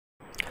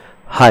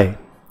Hi,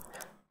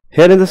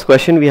 here in this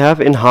question we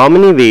have in how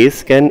many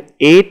ways can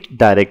 8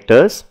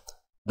 directors,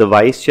 the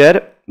vice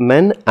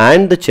chairman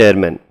and the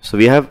chairman, so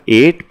we have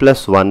 8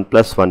 plus 1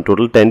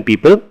 total 10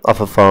 people of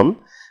a firm,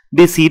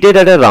 be seated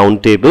at a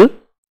round table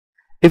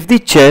if the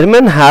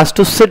chairman has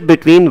to sit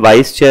between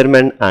vice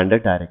chairman and a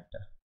director.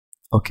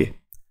 Okay,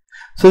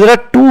 so there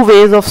are two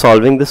ways of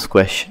solving this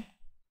question.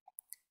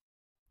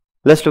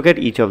 Let's look at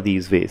each of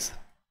these ways.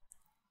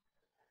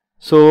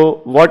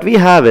 So what we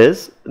have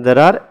is there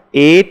are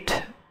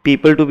 8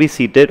 people to be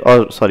seated,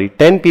 or sorry,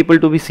 10 people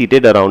to be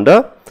seated around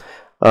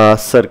a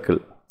circle,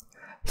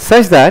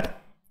 such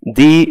that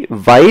the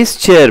vice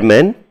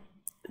chairman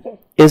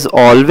is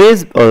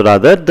always, or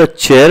rather the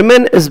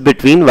chairman is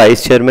between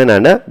vice chairman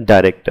and a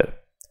director.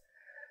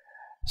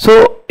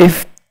 So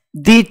if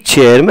the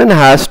chairman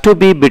has to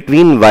be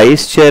between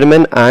vice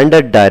chairman and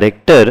a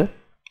director,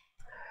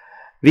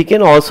 we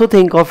can also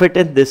think of it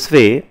in this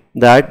way,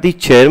 that the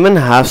chairman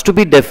has to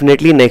be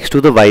definitely next to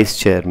the vice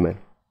chairman.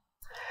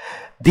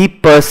 The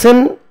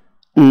person,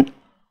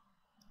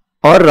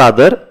 or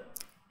rather,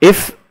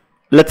 if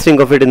let's think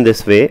of it in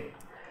this way,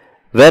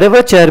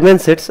 wherever chairman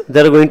sits,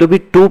 there are going to be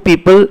 2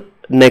 people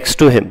next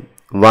to him.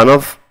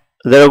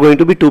 There are going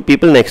to be 2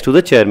 people next to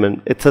the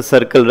chairman. It's a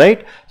circle,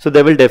 right? So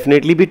there will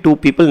definitely be 2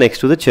 people next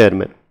to the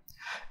chairman.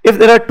 If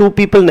there are 2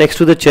 people next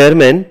to the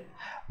chairman,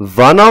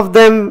 one of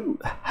them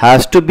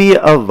has to be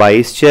a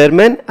vice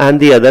chairman and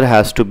the other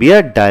has to be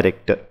a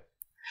director.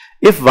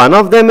 If one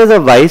of them is a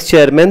vice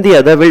chairman, the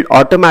other will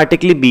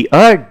automatically be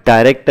a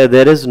director.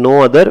 There is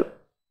no other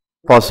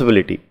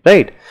possibility,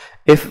 right?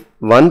 If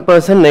one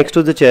person next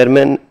to the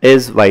chairman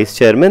is vice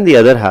chairman, the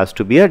other has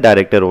to be a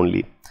director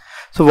only.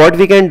 So what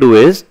we can do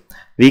is,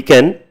 we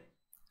can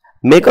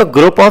make a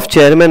group of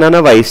chairman and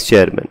a vice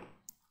chairman.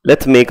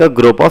 Let's make a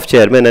group of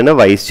chairman and a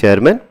vice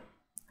chairman.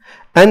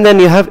 And then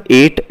you have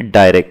 8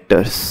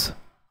 directors,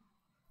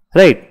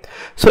 right?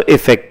 So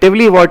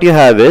effectively what you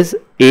have is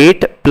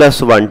 8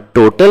 plus 1,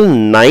 total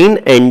 9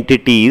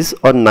 entities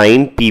or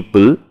 9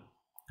 people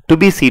to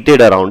be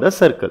seated around a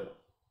circle.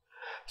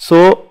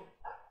 So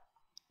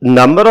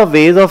number of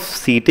ways of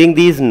seating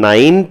these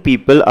 9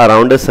 people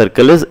around a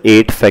circle is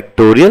 8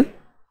 factorial.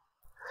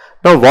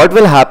 Now what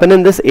will happen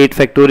in this 8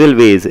 factorial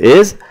ways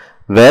is,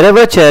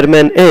 wherever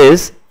chairman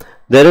is,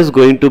 there is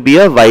going to be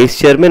a vice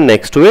chairman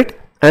next to it,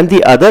 and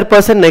the other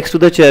person next to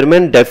the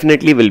chairman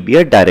definitely will be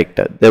a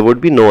director. There would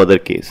be no other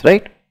case,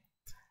 right?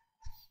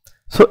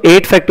 So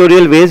 8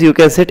 factorial ways you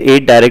can set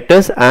 8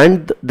 directors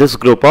and this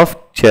group of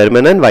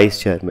chairman and vice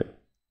chairman.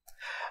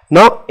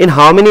 Now in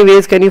how many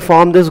ways can you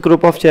form this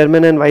group of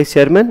chairman and vice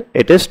chairman?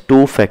 It is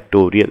 2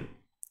 factorial.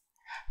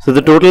 So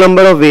the total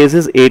number of ways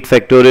is 8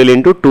 factorial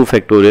into 2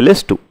 factorial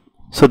is 2.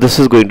 So this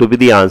is going to be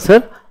the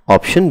answer,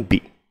 option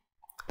B.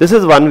 This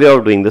is one way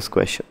of doing this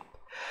question.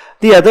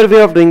 The other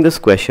way of doing this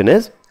question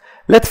is,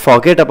 let's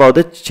forget about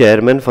the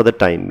chairman for the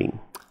time being.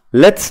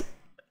 Let's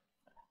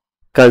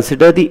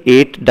consider the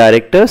 8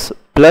 directors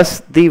plus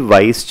the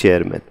vice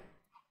chairman.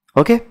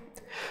 Okay,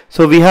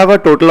 so we have a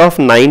total of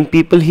 9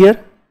 people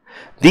here.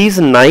 These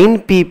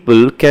 9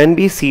 people can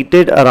be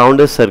seated around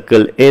a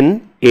circle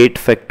in 8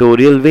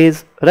 factorial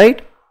ways,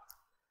 right?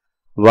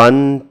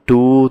 1,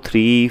 2,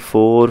 3,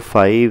 4,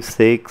 5,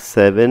 6,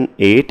 7,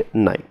 8,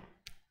 9.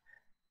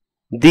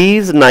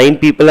 These 9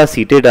 people are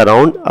seated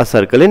around a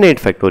circle in 8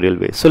 factorial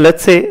ways. So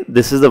let's say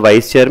this is the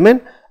vice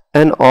chairman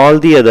and all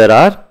the other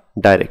are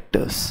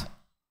directors.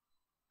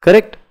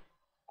 Correct?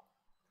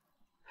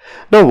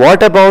 Now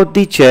what about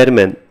the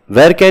chairman?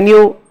 Where can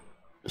you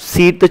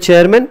seat the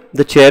chairman?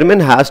 The chairman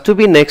has to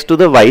be next to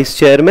the vice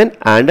chairman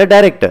and a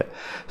director.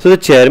 So the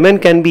chairman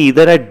can be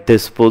either at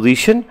this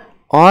position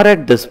or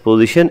at this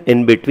position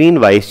in between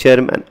vice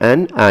chairman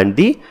and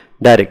the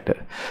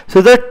director. So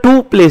there are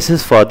 2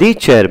 places for the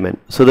chairman.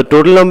 So the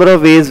total number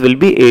of ways will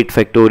be 8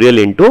 factorial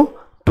into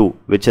 2,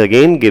 which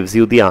again gives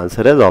you the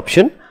answer as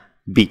option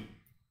B.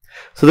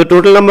 So the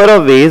total number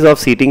of ways of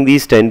seating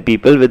these 10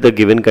 people with the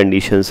given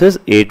conditions is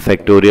 8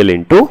 factorial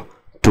into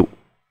 2.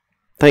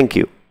 Thank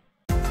you.